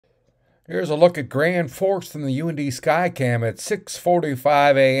Here's a look at Grand Forks from the UND Skycam at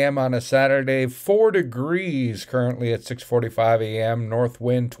 6:45 a.m. on a Saturday. 4 degrees currently at 6:45 a.m. North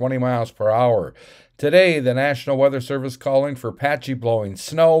wind 20 miles per hour. Today, the National Weather Service calling for patchy blowing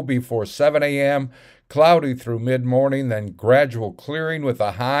snow before 7 a.m. Cloudy through mid-morning, then gradual clearing with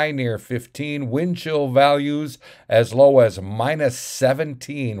a high near 15. Wind chill values as low as minus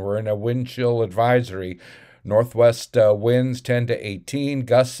 17. We're in a wind chill advisory. Northwest winds 10 to 18,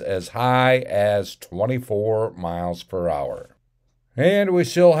 gusts as high as 24 miles per hour. And we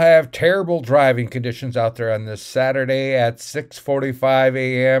still have terrible driving conditions out there on this Saturday at 6:45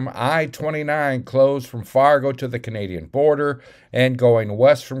 a.m. I-29 closed from Fargo to the Canadian border, and going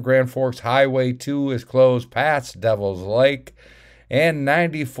west from Grand Forks, Highway 2 is closed past Devil's Lake, and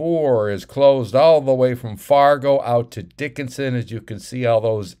 94 is closed all the way from Fargo out to Dickinson. As you can see, all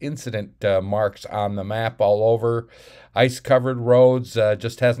those incident marks on the map all over. Ice-covered roads,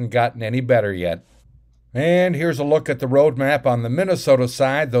 just hasn't gotten any better yet. And here's a look at the road map on the Minnesota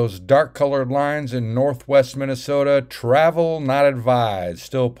side. Those dark-colored lines in northwest Minnesota, travel not advised.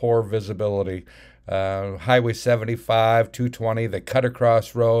 Still poor visibility. Highway 75, 220, the cut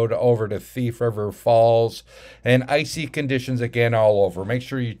across road over to Thief River Falls, and icy conditions again all over. Make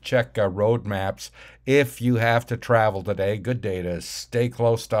sure you check road maps if you have to travel today. Good day to stay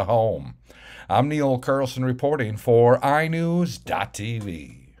close to home. I'm Neil Carlson reporting for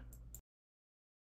iNewZ.TV.